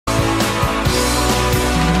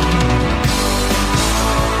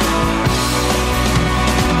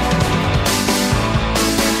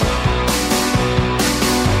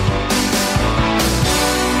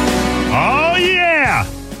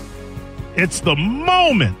It's the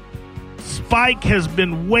moment Spike has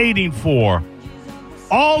been waiting for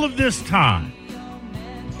all of this time.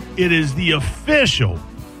 It is the official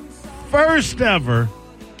first ever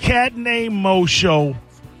Cat Named Mo Show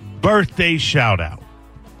birthday shout out.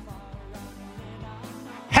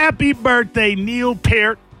 Happy birthday, Neil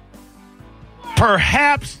Peart,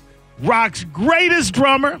 perhaps rock's greatest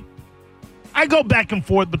drummer. I go back and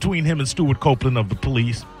forth between him and Stuart Copeland of The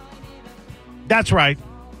Police. That's right.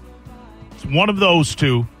 It's one of those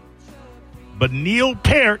two. But Neil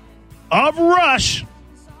Peart of Rush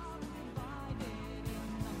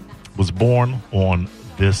was born on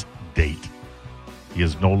this date. He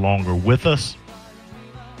is no longer with us,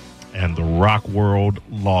 and the rock world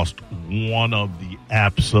lost one of the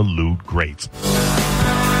absolute greats.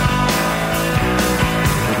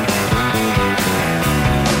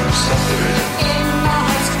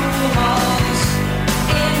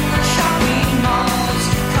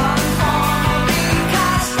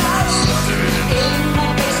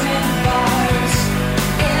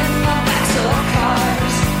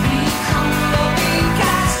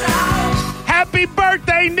 Happy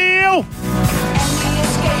birthday, Neil!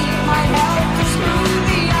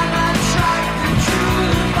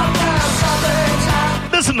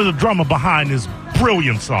 Listen to the drummer behind this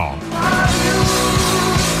brilliant song.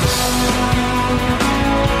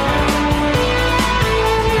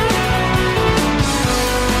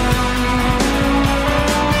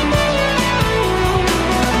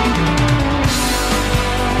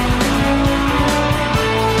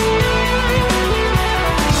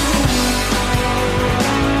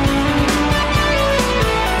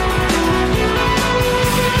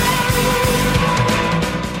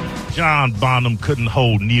 John Bonham couldn't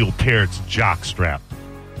hold Neil Peart's jockstrap.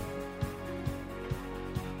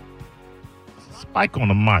 Spike on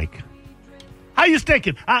the mic. How you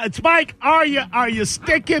sticking? Spike, are you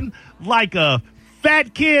sticking like a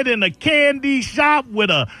fat kid in a candy shop with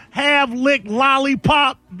a half-licked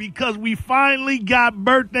lollipop because we finally got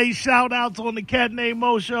birthday shout-outs on the Cat Named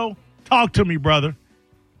Mo Show? Talk to me, brother.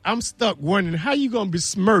 I'm stuck wondering how you going to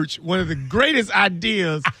besmirch one of the greatest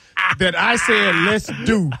ideas that I said let's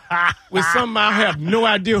do with something I have no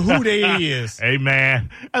idea who they is. Hey, man.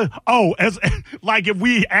 As like if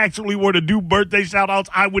we actually were to do birthday shout-outs,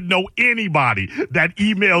 I would know anybody that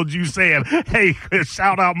emailed you saying, hey,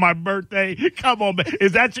 shout out my birthday. Come on, man.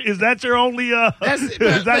 Is that your only, is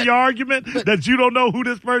that your argument? That you don't know who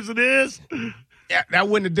this person is? Yeah, I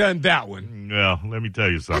wouldn't have done that one. Well, let me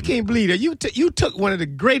tell you something. I can't believe that. You took one of the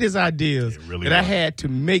greatest ideas I had to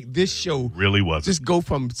make this show. Really was. Just go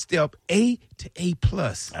from step A to A+.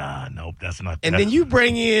 Nope, that's not. And then you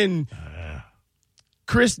bring in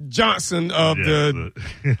Chris Johnson of the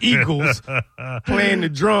Eagles playing the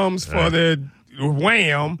drums for the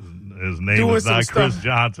Wham. His name is not Chris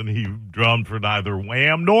Johnson. He drummed for neither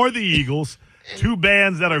Wham nor the Eagles. Two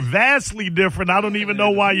bands that are vastly different. I don't even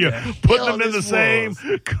know why you're putting them in the same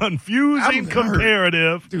confusing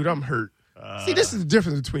comparative. Dude, I'm hurt. See, this is the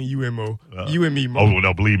difference between you and Mo. You and me, Mo. Oh,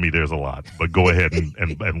 no, believe me, there's a lot. But go ahead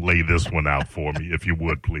and lay this one out for me, if you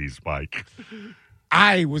would, please, Spike.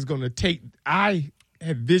 I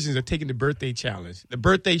had visions of taking the birthday challenge, the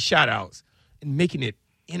birthday shout-outs, and making it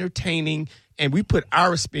entertaining, and we put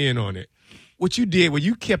our spin on it. What you did,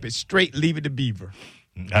 you kept it straight, leave it to Beaver.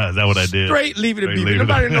 Is that what I did? Straight leave it to Beaver.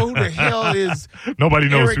 Nobody knows who the hell is. Nobody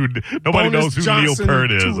knows who Neil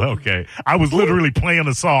Peart is. Okay, I was literally playing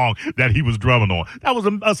a song that he was drumming on. That was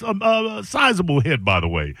a sizable hit, by the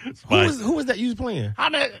way. Who was that you was playing?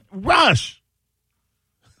 Rush.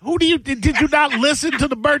 Did you not listen to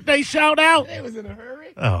the birthday shout out? They was in a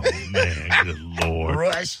hurry. Oh man, good Lord.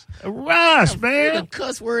 Rush, man. What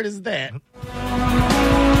cuss word is that?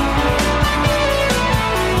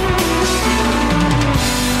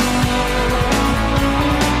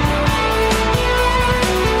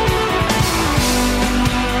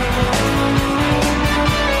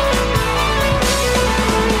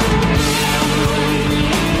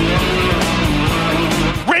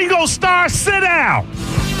 Ringo Starr, sit down.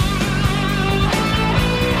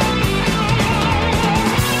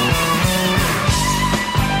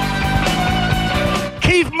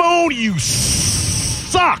 Keith Moon, you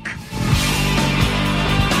suck.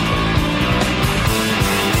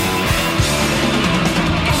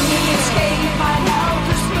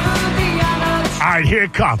 All right, here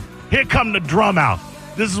it comes. Here come the drum out.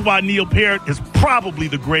 This is why Neil Peart is probably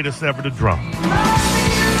the greatest ever to drum.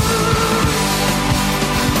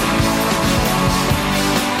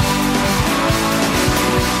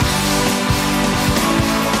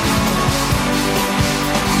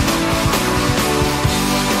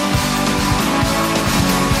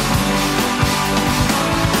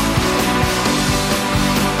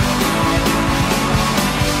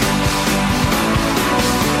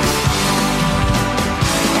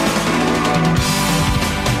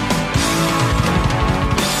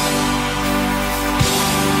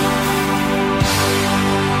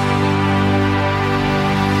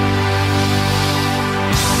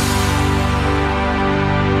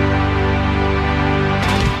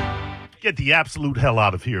 get the absolute hell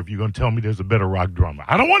out of here if you're going to tell me there's a better rock drummer.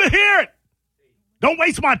 I don't want to hear it. Don't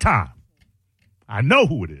waste my time. I know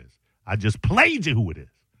who it is. I just played you who it is.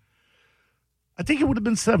 I think it would have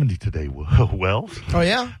been 70 today, Wells. Oh,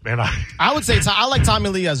 yeah? Man, I would say I like Tommy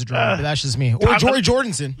Lee as a drummer, but that's just me. Or Jory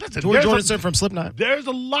Jordison. Jory Jordison from Slipknot. There's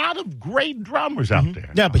a lot of great drummers out there.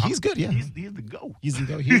 Yeah, but he's good, yeah. He's the GOAT. He's the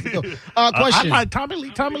GOAT. Question. I like Tommy Lee.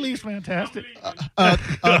 Tommy Lee's fantastic. Quick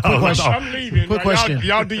question. I'm leaving. Quick question.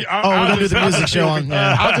 Y'all we're going to do the music show on.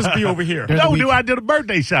 I'll just be over here. No, dude, I did a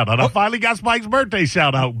birthday shout-out. I finally got Spike's birthday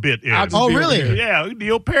shout-out bit in. Oh, really? Yeah,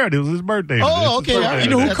 Neil Parrott. It was his birthday. Oh, okay. You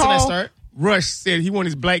know who That's called? Rush said he wanted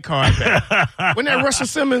his black card back. Wasn't that Russell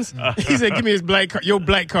Simmons? He said, "Give me his your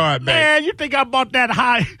black card back." Man, you think I bought that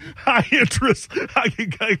high interest? I can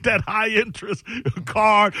get that high interest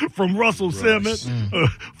card from Russell Simmons,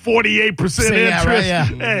 48% interest. Right,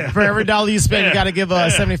 yeah. For every dollar you spend, you got to give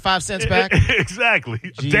 75 cents back. Exactly.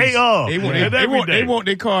 Jeez. Day of. They want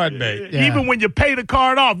their card back. Yeah. Even when you pay the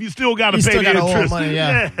card off, you still got to pay still the gotta owe interest. money,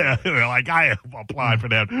 yeah. Like I applied for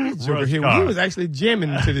that. He was actually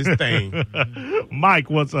jamming to this thing.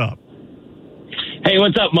 Mike, what's up? Hey,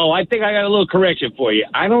 what's up, Mo? I think I got a little correction for you.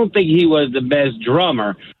 I don't think he was the best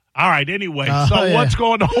drummer. All right, anyway, what's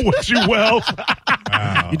going on with you, Wells?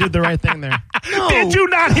 You did the right thing there. No. Did you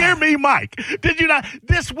not hear me, Mike? Did you not?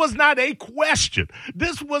 This was not a question.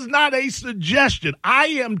 This was not a suggestion. I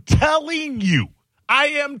am telling you.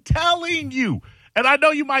 And I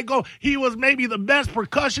know you might go, he was maybe the best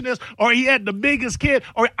percussionist or he had the biggest kid.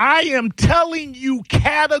 Or I am telling you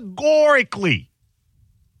categorically,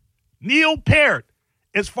 Neil Parrott,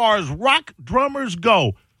 as far as rock drummers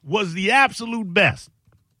go, was the absolute best.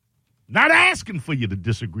 Not asking for you to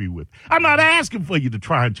disagree with. I'm not asking for you to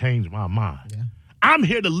try and change my mind. Yeah. I'm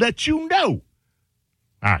here to let you know.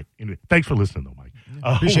 All right. Anyway, thanks for listening, though, Mike.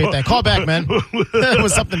 Appreciate that. Call back, man. That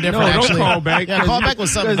was something different, actually. Don't call back. Yeah, call back was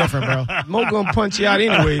something different, bro. Mo gonna punch you out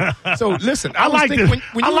anyway. So, listen. I like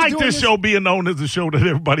this show being known as a show that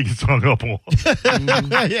everybody gets hung up on.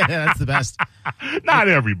 Yeah, that's the best. Not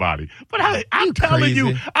everybody. But I'm telling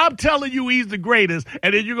you he's the greatest,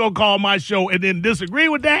 and then you're going to call my show and then disagree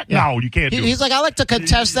with that? Yeah. No, you can't do it. He's like, I like to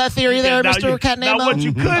contest that theory there, Mr. Catname. Now, what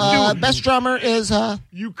you could do. Best drummer is.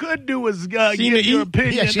 You could do is give your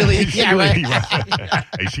opinion. Yeah, Sheila E. Yeah, right.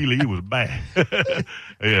 Hey, Sheila E. was bad.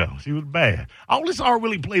 Yeah, she was bad. I only saw her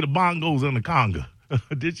really play the bongos and the conga.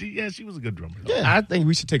 Did she? Yeah, she was a good drummer. Yeah. I think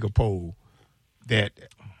we should take a poll that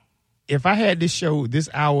if I had this show this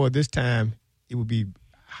hour, this time, it would be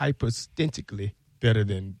hypothetically better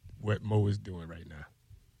than what Mo is doing right now.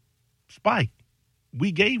 Spike,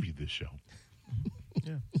 we gave you this show.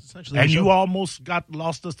 Yeah, essentially. And you almost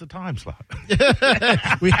lost us the time slot.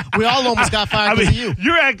 we all almost got fired because of you.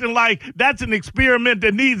 You're acting like that's an experiment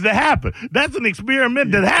that needs to happen. That's an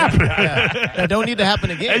experiment that happened. That don't need to happen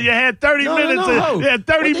again. And you had 30 minutes. You had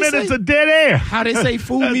 30 minutes of dead air. How they say,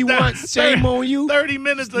 "Fool me once, shame on you." 30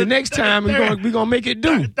 minutes. The next time we're gonna make it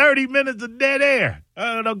do. 30 minutes of dead air.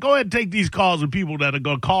 No, go ahead and take these calls with people that are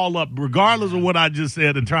going to call up, regardless of what I just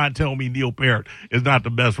said, and try and tell me Neil Parrott is not the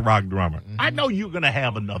best rock drummer. Mm-hmm. I know you're going to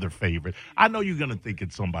have another favorite. I know you're going to think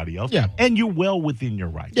it's somebody else. Yeah. And you're well within your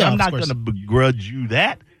rights. Yeah, I'm not going to begrudge you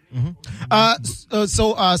that. Mm-hmm.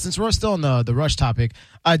 So since we're still on the Rush topic,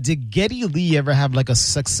 did Geddy Lee ever have like a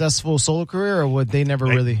successful solo career, or would they never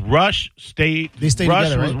really? Rush stayed. They stayed Rush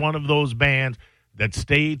together, was right? one of those bands that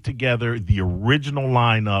stayed together, the original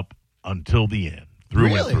lineup, until the end.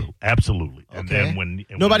 Through and through, absolutely. And then when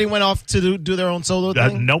nobody went off to do their own solo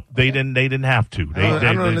thing. Nope, they didn't. They didn't have to. I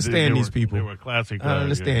don't understand these people. They were classic. I don't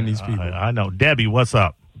understand these people. I know. Debbie, what's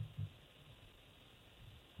up?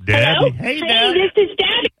 Debbie, hello? Hey, this is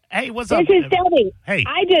Debbie. Hey, what's up? This is Debbie. Hey,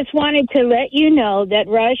 I just wanted to let you know that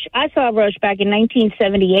Rush. I saw Rush back in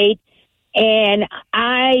 1978, and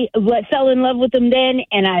I fell in love with them then,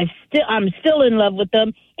 and I'm still in love with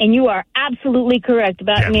them. And you are absolutely correct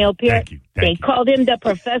about Neil Peart. Thank you. They called him the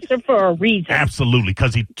professor for a reason. Absolutely,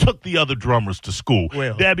 because he took the other drummers to school.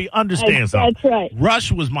 Well, Debbie, understand something. That's right.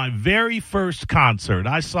 Rush was my very first concert.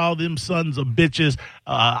 I saw them sons of bitches.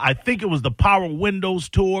 I think it was the Power Windows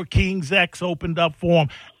tour. King's X opened up for him,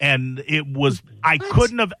 and it was. I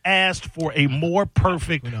couldn't have asked for a more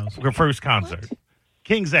perfect first concert.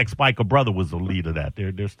 King's ex-Biker brother was the lead of that.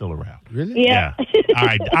 They're still around. Really? Yeah.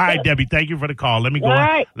 All right, Debbie. Thank you for the call. Let me go.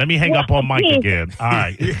 Right. Let me hang up on Mike again. All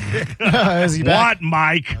right. Is he back? What,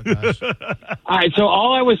 Mike? All right. So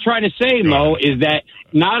all I was trying to say, Mo, is that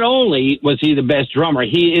not only was he the best drummer,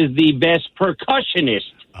 he is the best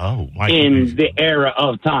percussionist. in the era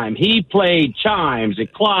of time. He played chimes and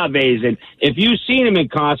claves, and if you've seen him in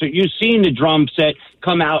concert, you've seen the drum set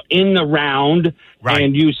come out in the round,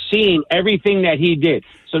 and you've seen everything that he did.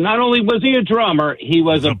 So not only was he a drummer, he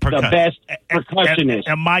was the best percussionist.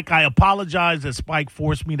 And Mike, I apologize that Spike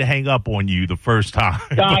forced me to hang up on you the first time.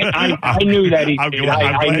 I knew that he did.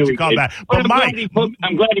 I'm glad you called back. But Mike,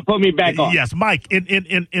 I'm glad he put me back on. Yes, Mike,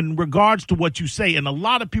 in regards to what you say, and a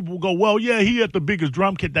lot of people will go, well, yeah, he had the biggest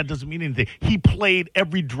drum kit. That doesn't mean anything. He played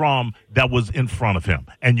every drum that was in front of him.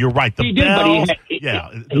 And you're right. The bells.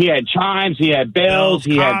 He had chimes. He had bells.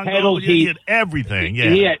 He had pedals. He had everything.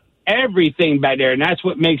 Yeah. He had everything back there, and that's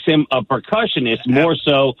what makes him a percussionist more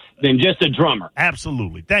so than just a drummer.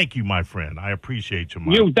 Absolutely. Thank you, my friend. I appreciate you,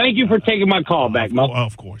 Mike. Thank you for taking my call back, Mo.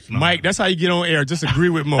 Of course. No. Mike, that's how you get on air. Just agree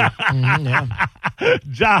with Mo.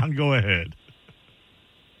 John, go ahead.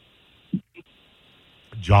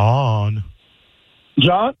 John.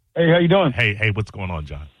 John? Hey, how you doing? Hey, what's going on,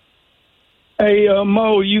 John? Hey,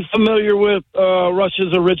 Mo, you familiar with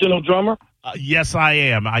Rush's original drummer? Yes, I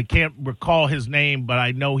am. I can't recall his name, but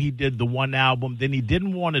I know he did the one album. Then he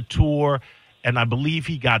didn't want to tour, and I believe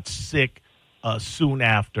he got sick soon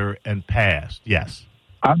after and passed. Yes.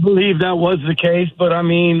 I believe that was the case, but I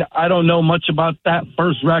mean, I don't know much about that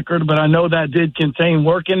first record, but I know that did contain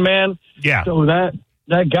Working Man. Yeah. So that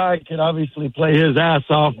guy could obviously play his ass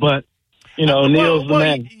off, but, Neil's the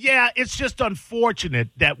man. Yeah, it's just unfortunate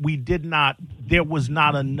that there was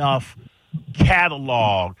not enough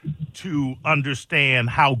catalog to understand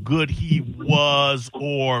how good he was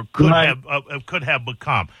or could have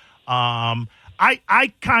become. I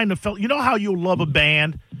kind of felt, how you'll love a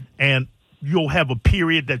band and you'll have a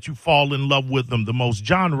period that you fall in love with them the most.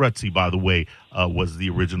 John Rutsey, by the way, was the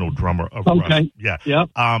original drummer of Rush. Yeah.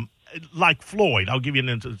 Yep. Like Floyd, I'll give you an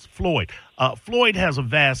instance. Floyd has a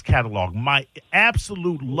vast catalog. My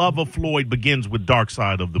absolute love of Floyd begins with Dark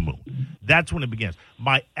Side of the Moon. That's when it begins.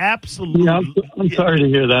 My absolute. Yeah, I'm sorry to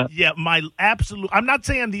hear that. Yeah, my absolute. I'm not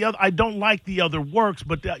saying I don't like the other works,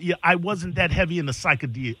 but I wasn't that heavy in the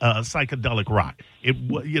psychedelic rock.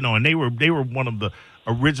 And they were one of the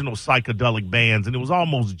original psychedelic bands, and it was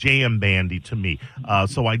almost jam bandy to me.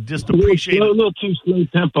 So I just appreciate it. A little too slow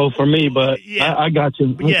tempo for me, but I got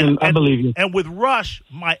you. I believe you. And with Rush,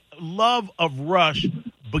 my love of Rush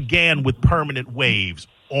began with Permanent Waves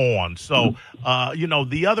on. So,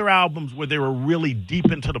 the other albums where they were really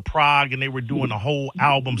deep into the prog and they were doing a whole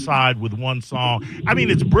album side with one song. I mean,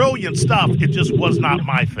 it's brilliant stuff. It just was not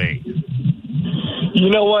my thing. You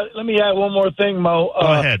know what? Let me add one more thing, Mo.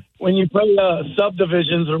 Go ahead. When you play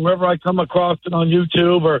Subdivisions or wherever I come across it on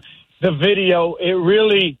YouTube or the video,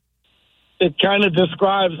 it kind of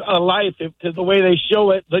describes a life because the way they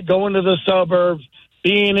show it, like going to the suburbs,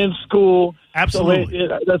 being in school. Absolutely.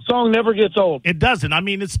 So that song never gets old. It doesn't. I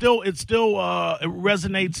mean, it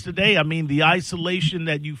resonates today. I mean, the isolation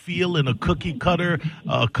that you feel in a cookie cutter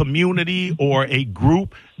community or a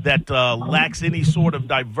group that lacks any sort of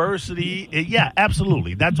diversity. Yeah,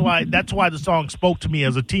 absolutely. That's why the song spoke to me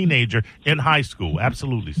as a teenager in high school.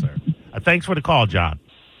 Absolutely, sir. Thanks for the call, John.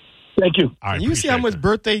 Thank you. All right, you see how much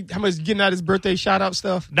getting out his birthday shout out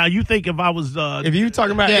stuff? Now you think if I was if you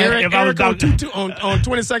talking about Eric on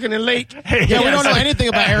 22nd and Lake. We don't know anything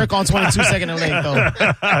about Eric on 22nd and Lake though.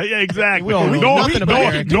 Yeah, exactly. We don't know nothing about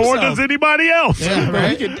Eric. Nor does anybody else. Yeah,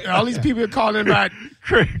 right? All these people are calling about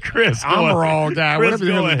Chris. I'm a wrong guy. Chris,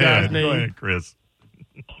 whatever the guy's name. Go ahead, Chris.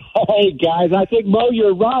 Hey, guys, I think, Mo,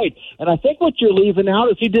 you're right. And I think what you're leaving out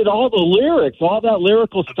is he did all the lyrics, all that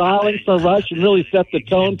lyrical styling for Rush and really set the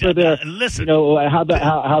tone for their,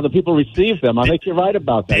 how the people receive them. I think you're right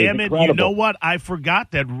about that. Damn it, you know what? I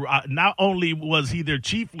forgot that not only was he their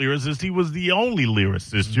chief lyricist, he was the only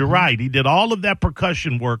lyricist. You're right. He did all of that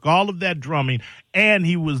percussion work, all of that drumming, and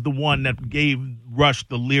he was the one that gave Rush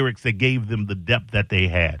the lyrics that gave them the depth that they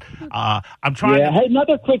had. I'm trying to... Hey,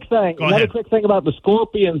 another quick thing. Quick thing about the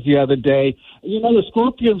Scorpions the other day. The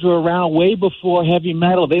Scorpions were around way before heavy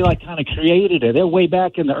metal. They kind of created it. They're way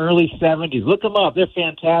back in the early 70s. Look them up. They're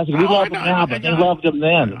fantastic. We love them now, but they loved them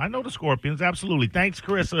then. I know the Scorpions. Absolutely. Thanks,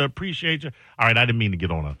 Chris. Appreciate you. All right, I didn't mean to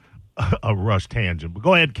get on a Rush tangent, but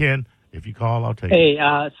go ahead, Ken. If you call, I'll take it. Hey,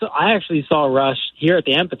 so I actually saw Rush here at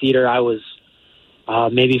the amphitheater. I was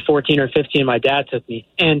maybe 14 or 15. My dad took me.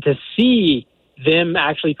 And to see them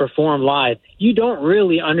actually perform live, you don't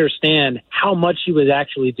really understand how much he was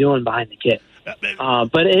actually doing behind the kit.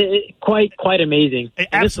 But quite amazing.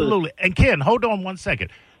 Absolutely. And Ken, hold on 1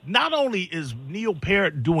 second. Not only is Neil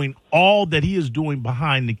Peart doing all that he is doing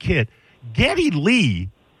behind the kit, Geddy Lee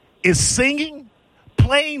is singing,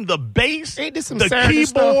 playing the bass, Ain't this some the Saturday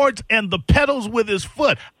keyboards, and the pedals with his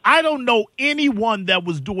foot. I don't know anyone that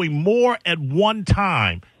was doing more at one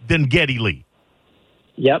time than Geddy Lee.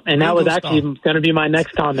 Yep, and that was actually going to be my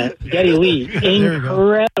next comment. Geddy Lee,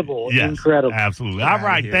 incredible, Yes, incredible. Absolutely. All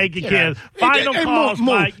right, thank you, Ken. Final calls,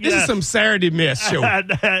 Mike. This is some Saturday mess show.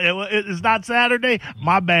 It's not Saturday?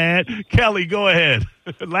 My bad. Kelly, go ahead.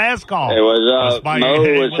 Last call. Hey, what's up?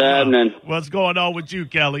 Mo, what's happening? What's going on with you,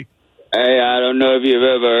 Kelly? Hey, I don't know if you've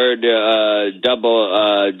ever heard the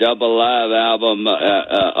double live album,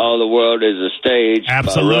 All the World is a Stage.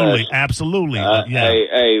 Absolutely.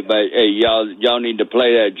 Y'all need to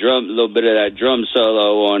play that a little bit of that drum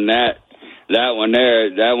solo on that one there.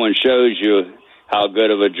 That one shows you how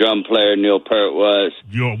good of a drum player Neil Peart was.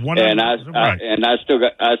 You're one and I still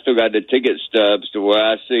got the ticket stubs to where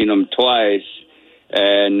I seen them twice.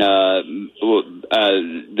 And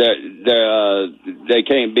they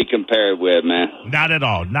can't be compared with, man. Not at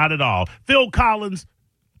all. Phil Collins,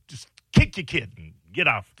 just kick your kid and get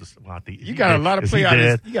off. You got a lot of play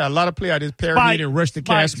out. You got a lot of play out this pyramid and rush the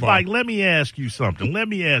cash bar. Spike, let me ask you something.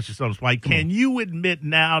 Spike. Can you admit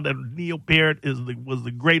now that Neil Peart was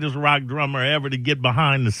the greatest rock drummer ever to get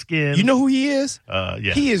behind the skin? You know who he is?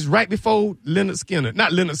 Yeah. He is right before Leonard Skinner.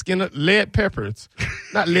 Not Leonard Skinner, Lead Peppers.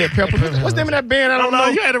 Not Lead Peppers. What's the name of that band? I don't know.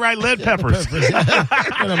 You had it right, Lead Peppers.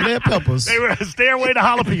 Lead Peppers. They were Stairway to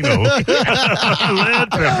Jalapeno. Lead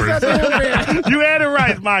Peppers. You had it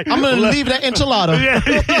right, Mike. I'm going to leave that enchilada. Yeah.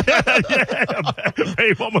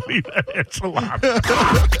 Hey, I'm going to leave that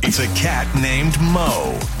enchilada. It's a cat named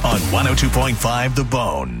Mo on 102.5 The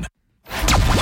Bone.